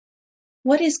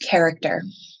What is character?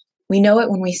 We know it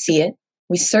when we see it.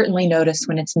 We certainly notice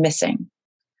when it's missing.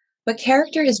 But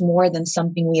character is more than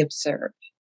something we observe.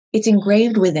 It's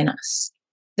engraved within us.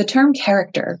 The term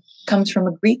character comes from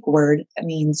a Greek word that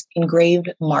means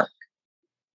engraved mark.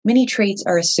 Many traits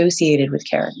are associated with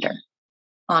character: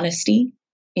 honesty,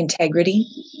 integrity,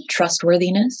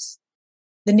 trustworthiness.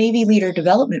 The Navy Leader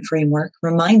Development Framework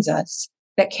reminds us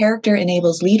that character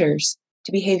enables leaders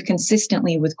to behave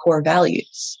consistently with core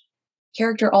values.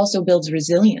 Character also builds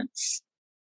resilience.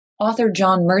 Author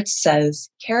John Mertz says,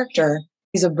 character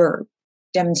is a verb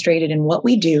demonstrated in what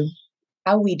we do,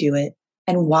 how we do it,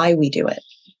 and why we do it.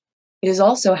 It is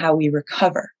also how we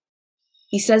recover.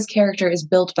 He says character is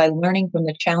built by learning from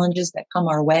the challenges that come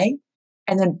our way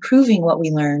and then proving what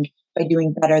we learned by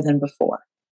doing better than before.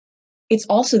 It's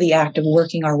also the act of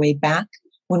working our way back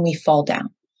when we fall down.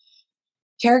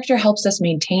 Character helps us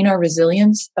maintain our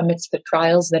resilience amidst the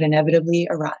trials that inevitably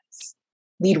arise.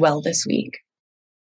 Lead well this week.